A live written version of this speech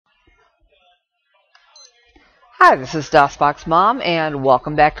Hi, this is DOSBox Mom, and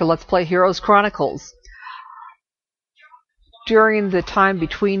welcome back to Let's Play Heroes Chronicles. During the time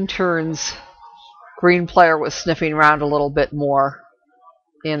between turns, green player was sniffing around a little bit more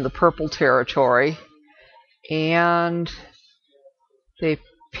in the purple territory, and they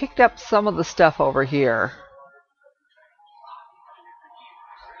picked up some of the stuff over here.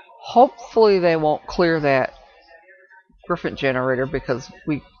 Hopefully they won't clear that griffin generator, because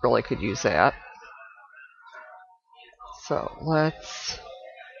we really could use that. So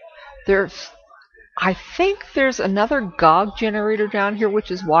I think there's another GOG generator down here,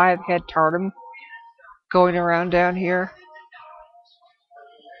 which is why I've had Tartum going around down here.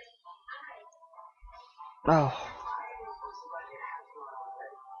 Oh.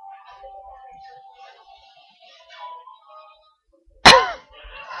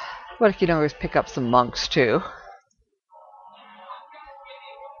 But you can always pick up some monks too.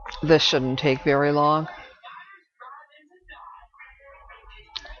 This shouldn't take very long.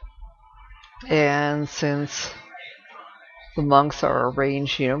 And since the monks are a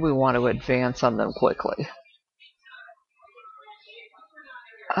ranged unit, we want to advance on them quickly.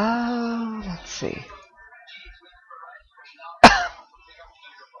 Let's see.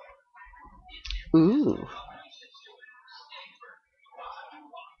 Ooh.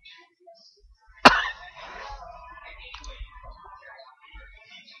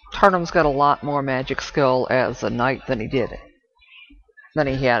 Tarnum's got a lot more magic skill as a knight than he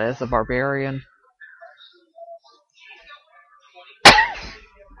had as a barbarian.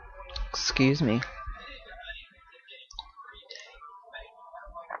 Excuse me.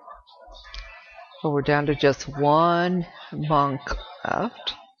 So we're down to just one monk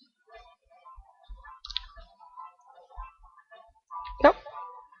left. Yep,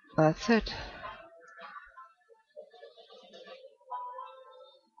 that's it.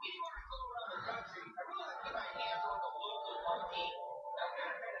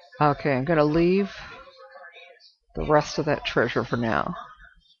 Okay, I'm gonna leave the rest of that treasure for now.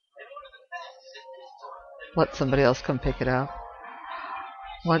 Let somebody else come pick it up.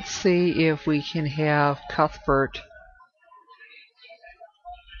 Let's see if we can have Cuthbert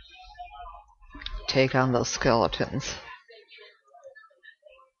take on those skeletons.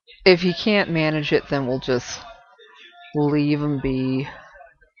 If he can't manage it, then we'll just leave him be.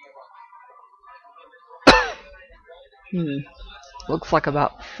 Looks like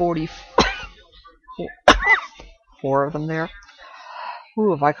about 44 of them there.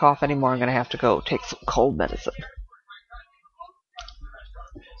 Ooh, if I cough anymore, I'm going to have to go take some cold medicine.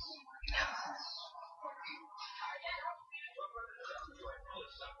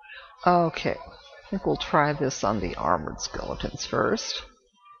 Okay, I think we'll try this on the armored skeletons first,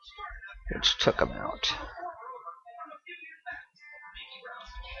 which took them out.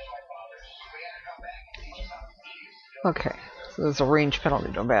 Okay, so there's a range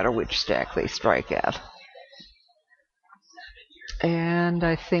penalty no matter which stack they strike at. And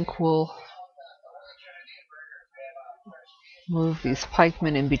I think we'll move these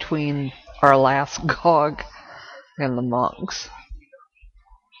pikemen in between our last GOG and the monks.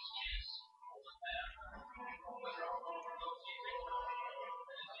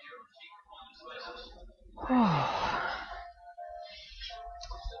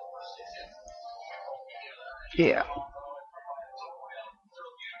 Yeah.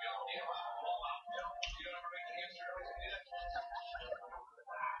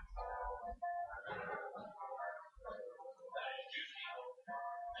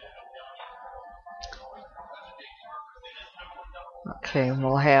 Okay,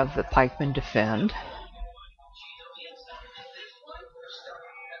 we'll have the pikemen defend.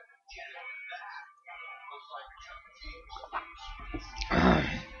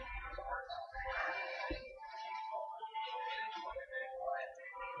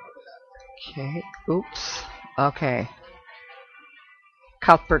 Okay, oops. Okay.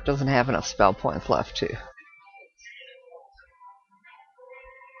 Cuthbert doesn't have enough spell points left to.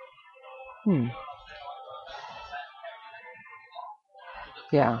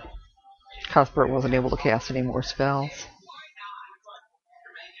 Yeah. Cuthbert wasn't able to cast any more spells.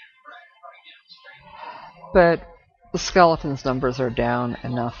 But the skeleton's numbers are down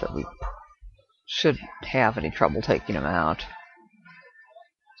enough that we shouldn't have any trouble taking them out.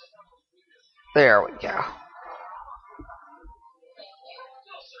 There we go.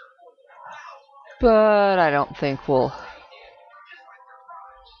 But I don't think we'll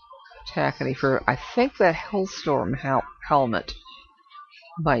attack any further. I think that Hellstorm helmet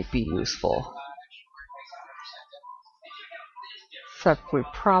might be useful. Except we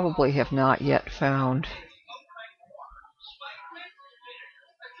probably have not yet found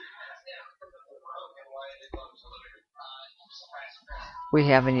We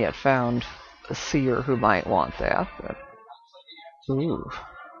haven't yet found a seer who might want that. But... Ooh.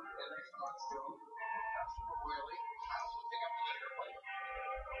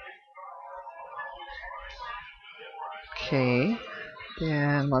 Okay.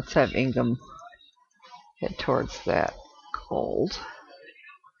 Then let's have Ingham head towards that gold.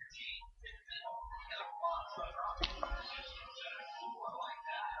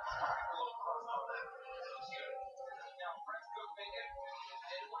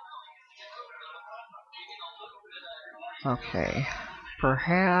 Okay.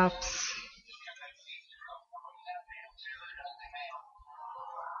 Perhaps...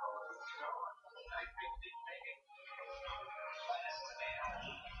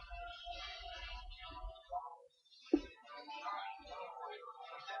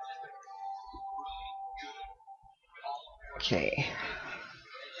 Okay.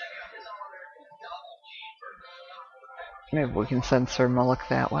 Maybe we can send Sir Mullock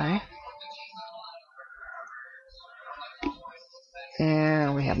that way.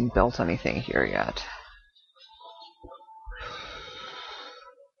 And we haven't built anything here yet.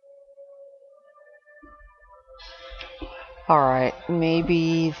 Alright,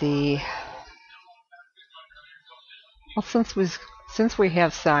 maybe the... Well, since we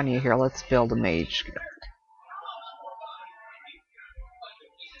have Sonya here, let's build a mage.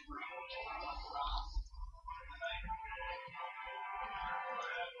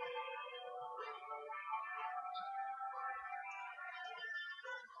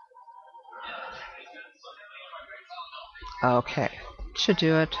 Okay, should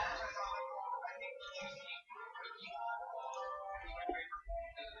do it.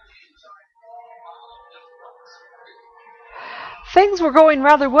 Things were going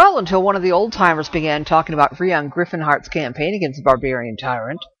rather well until one of the old-timers began talking about Rion Griffinhart's campaign against the barbarian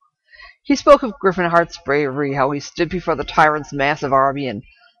tyrant. He spoke of Griffinhart's bravery, how he stood before the tyrant's massive army and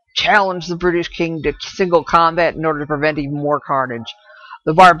challenged the British king to single combat in order to prevent even more carnage.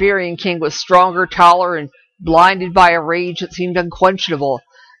 The barbarian king was stronger, taller, and blinded by a rage that seemed unquenchable.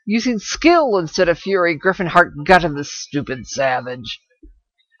 Using skill instead of fury, Griffinhart gutted the stupid savage.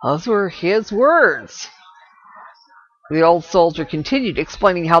 Those were his words. The old soldier continued,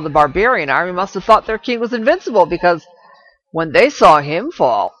 explaining how the barbarian army must have thought their king was invincible, because when they saw him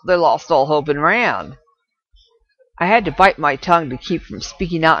fall, they lost all hope and ran. I had to bite my tongue to keep from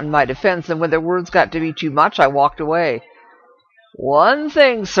speaking out in my defense, and when their words got to be too much, I walked away. One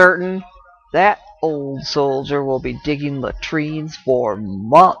thing certain, that old soldier will be digging latrines for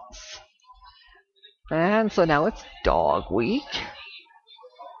months. And so now it's Dog Week.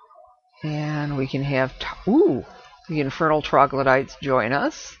 And we can have... Ooh! The Infernal Troglodytes join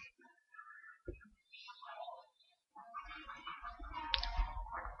us.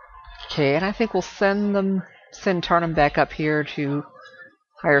 Okay, and I think we'll send Tarnum back up here to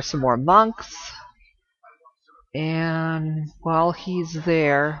hire some more monks. And while he's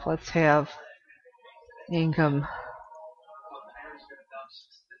there, let's have Ingham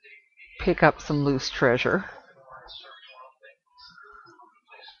pick up some loose treasure.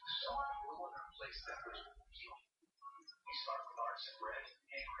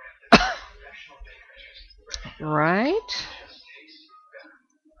 Right.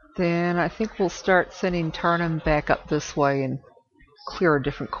 Then I think we'll start sending Tarnum back up this way and clear a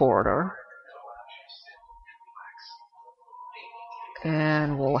different corridor.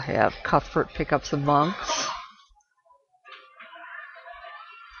 And we'll have Cuthbert pick up some monks.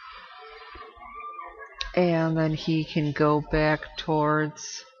 And then he can go back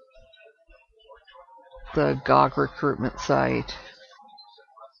towards the GOG recruitment site.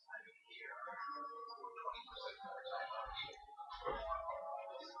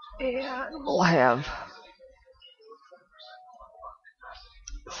 And we'll have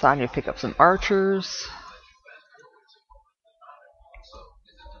Sonya pick up some archers.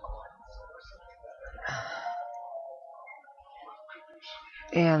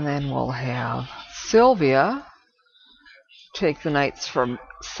 And then we'll have Sylvia take the knights from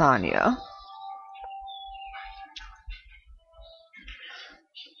Sonya.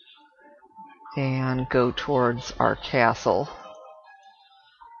 And go towards our castle.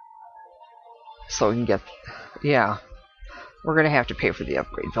 So we can get... Yeah. We're going to have to pay for the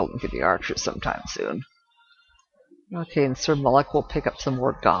upgrade building for the archers sometime soon. Okay, and Sir Mullock will pick up some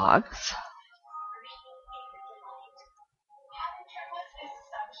more dogs.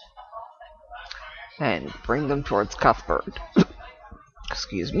 And bring them towards Cuthbert.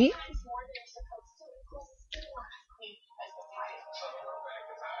 Excuse me.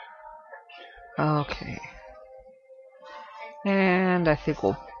 Okay. And I think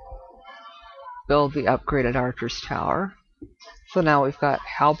we'll build the upgraded archer's tower. So now we've got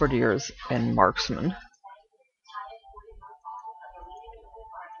halberdiers and marksmen.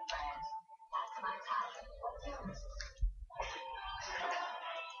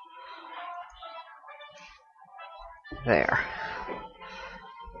 There.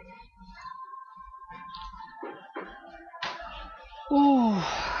 Ooh.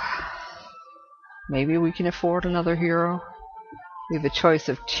 Maybe we can afford another hero. We have a choice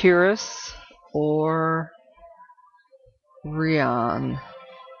of Tyrus or Rion.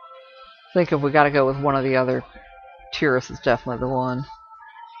 I think if we gotta go with one or the other, Tyrus is definitely the one.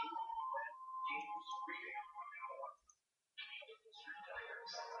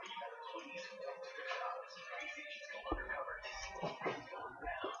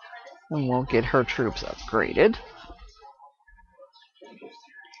 And we'll get her troops upgraded.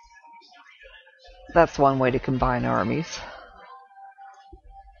 That's one way to combine armies.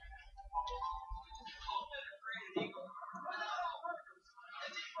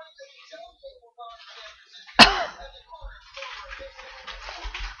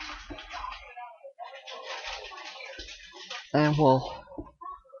 And we'll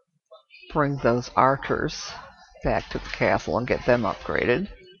bring those archers back to the castle and get them upgraded.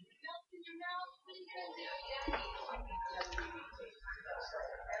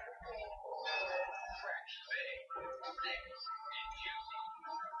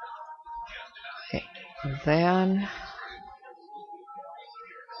 And then,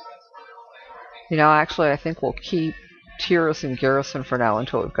 actually I think we'll keep Tyrus and Garrison for now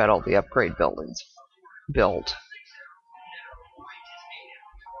until we've got all the upgrade buildings built.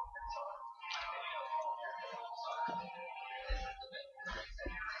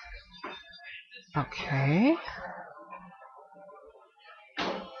 Okay.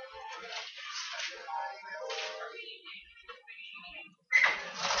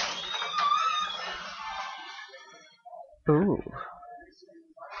 Ooh.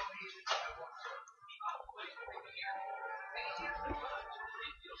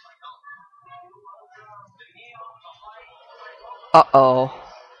 Uh-oh.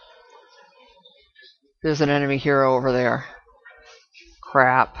 There's an enemy hero over there.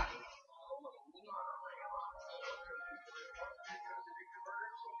 Crap.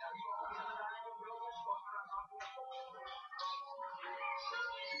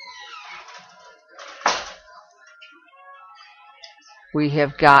 We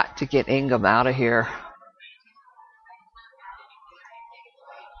have got to get Ingham out of here.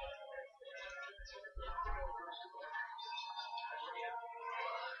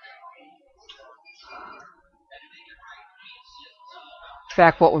 In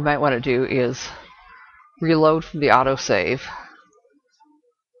fact, what we might want to do is reload from the autosave.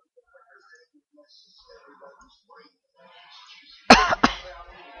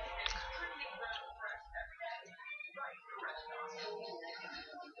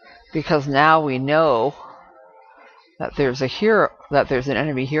 Because now we know that there's an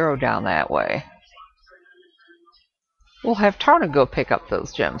enemy hero down that way. We'll have Tarna go pick up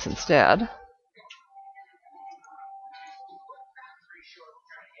those gems instead.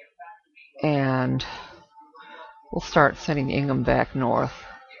 And we'll start sending Ingham back north.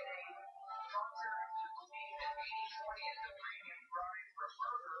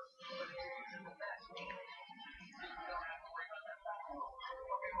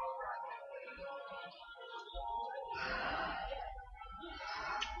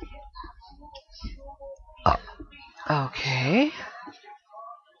 Okay.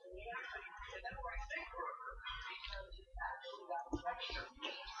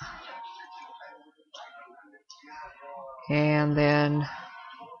 And then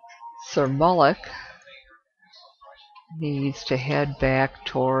Sir Mullock needs to head back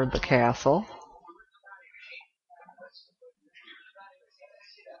toward the castle.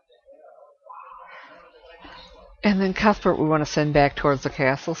 And then Cuthbert we want to send back towards the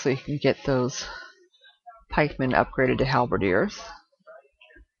castle so he can get those pikemen upgraded to halberdiers.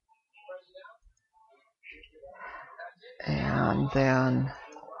 And then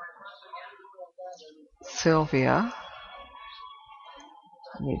Sylvia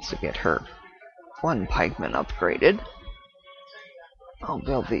needs to get her one pikeman upgraded. I'll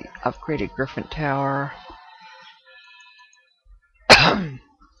build the upgraded Griffin Tower.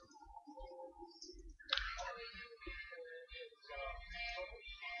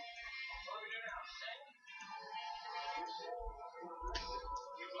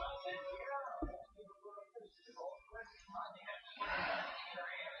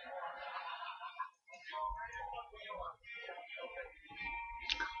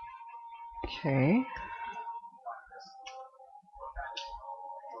 Okay.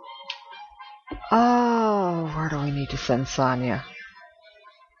 Oh, where do we need to send Sonya?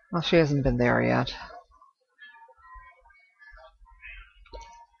 Well, she hasn't been there yet.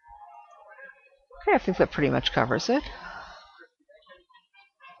 Okay, I think that pretty much covers it.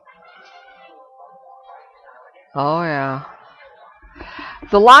 Oh, yeah.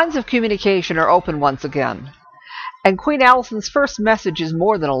 The lines of communication are open once again, and Queen Alison's first message is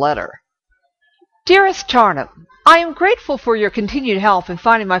more than a letter. Dearest Tarnum, I am grateful for your continued help in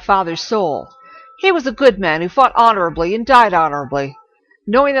finding my father's soul. He was a good man who fought honorably and died honorably.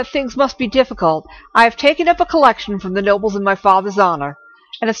 Knowing that things must be difficult, I have taken up a collection from the nobles in my father's honor,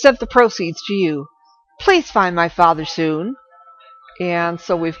 and have sent the proceeds to you. Please find my father soon. And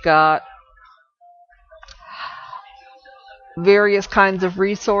so we've got various kinds of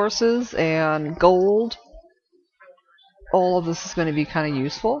resources and gold. All of this is going to be kind of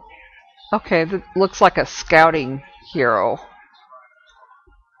useful. Okay, that looks like a scouting hero.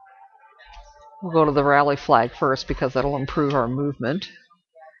 We'll go to the rally flag first because that'll improve our movement.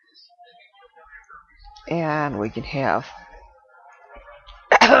 And we can have...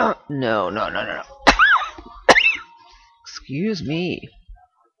 No. Excuse me.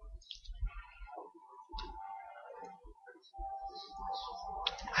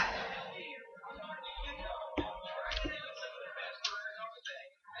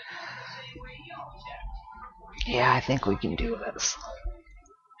 Yeah, I think we can do this.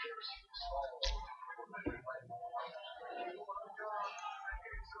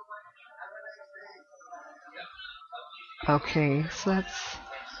 Okay, so that's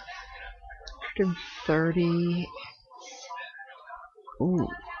 130. Ooh.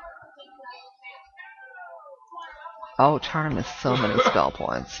 Oh, tournament is so many spell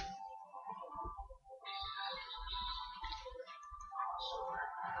points.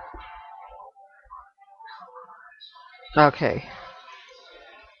 Okay.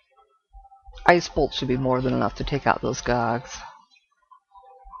 Ice Bolt should be more than enough to take out those Gogs.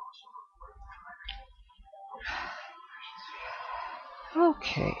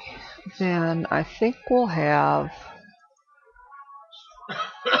 Okay, then I think we'll have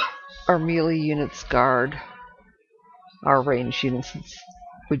our melee units guard our range units since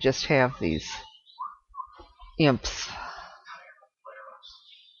we just have these imps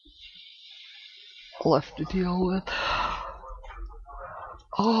left to deal with.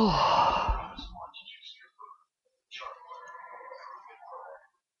 Oh.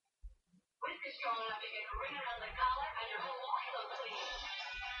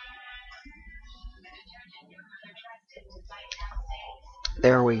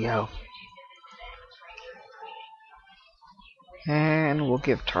 There we go. And we'll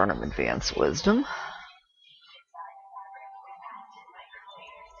give Tarnum Advanced Wisdom.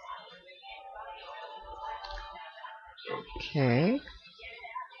 Okay.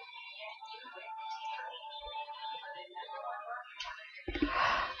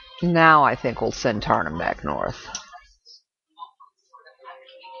 Now I think we'll send Tarnum back north.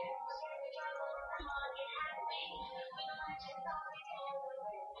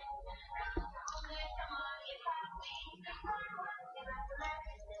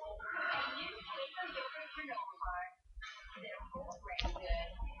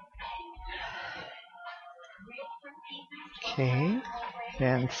 Okay.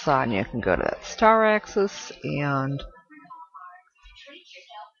 And Sonya can go to that star axis and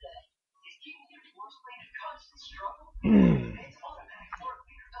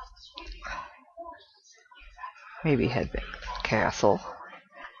maybe head back to the castle.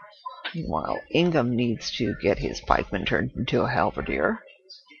 Meanwhile, Ingham needs to get his pikeman turned into a halberdier.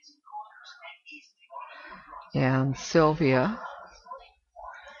 And Sylvia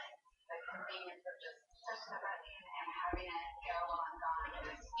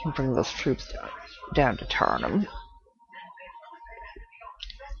can bring those troops down to Tarnum.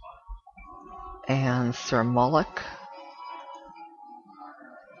 And Sir Mullock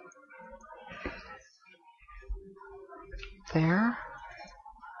there.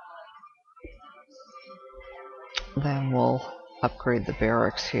 Then we'll upgrade the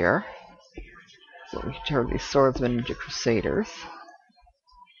barracks here. So we can turn these swordsmen into crusaders.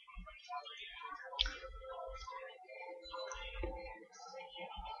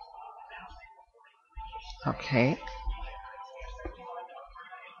 Okay.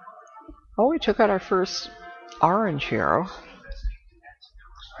 Oh, we took out our first orange hero.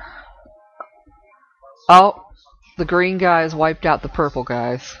 Oh, the green guys wiped out the purple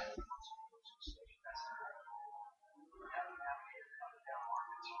guys.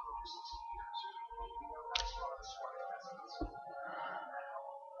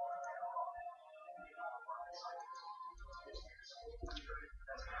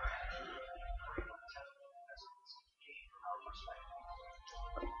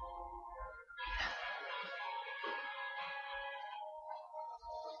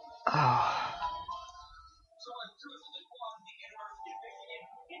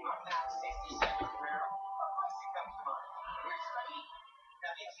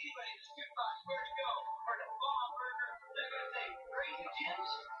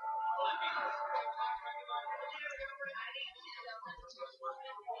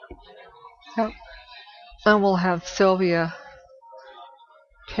 Yep. And we'll have Sylvia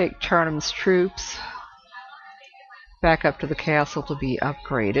take Charnham's troops back up to the castle to be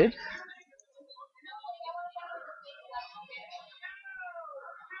upgraded.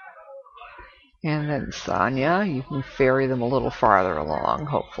 And then Sonia, you can ferry them a little farther along,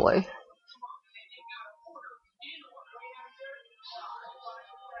 hopefully.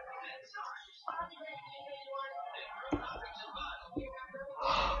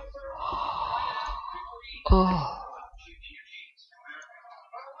 Oh.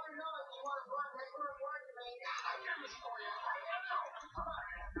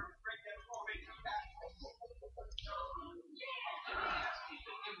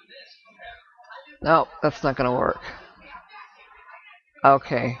 No, that's not going to work.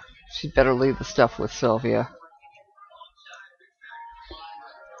 Okay, she'd better leave the stuff with Sylvia.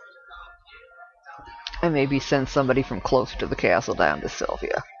 And maybe send somebody from closer to the castle down to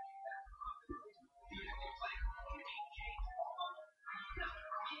Sylvia.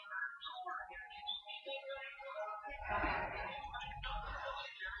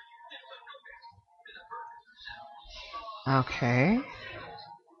 Okay.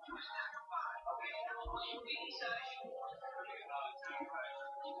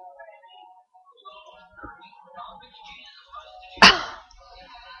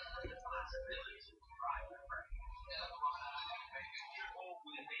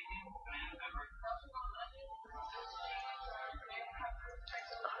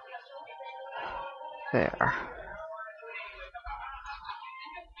 There.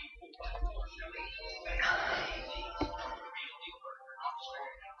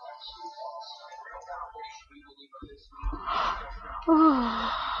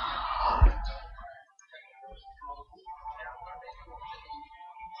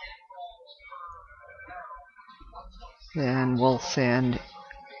 Then we'll send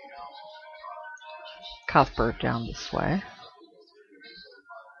Cuthbert down this way.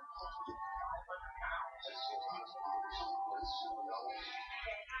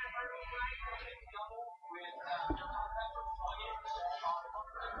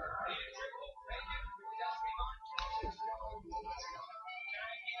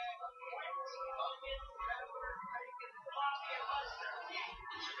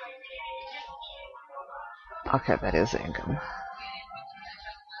 Okay, that is Ingham.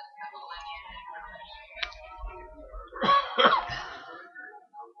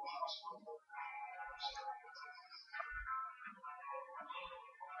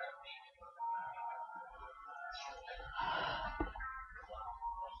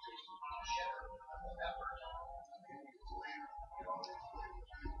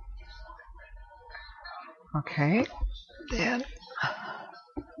 Okay, then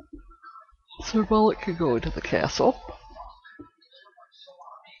Sir Bullock could go into the castle.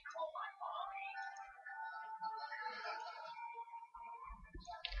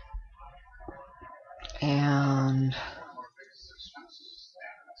 And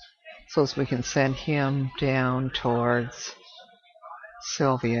so as we can send him down towards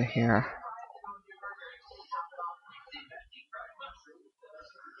Sylvia here.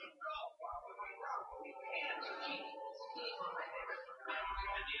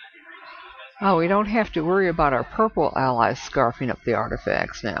 Oh, we don't have to worry about our purple allies scarfing up the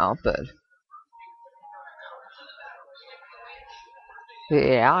artifacts now, but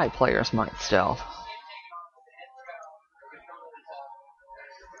the AI players might still.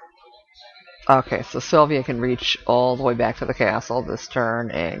 Okay, so Sylvia can reach all the way back to the castle this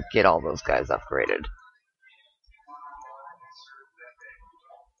turn and get all those guys upgraded.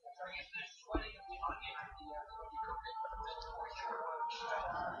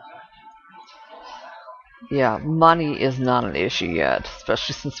 Yeah, money is not an issue yet,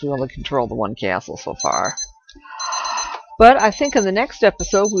 especially since we only control the one castle so far. But I think in the next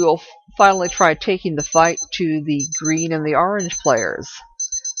episode we will finally try taking the fight to the green and the orange players.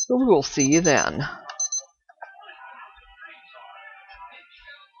 So we will see you then.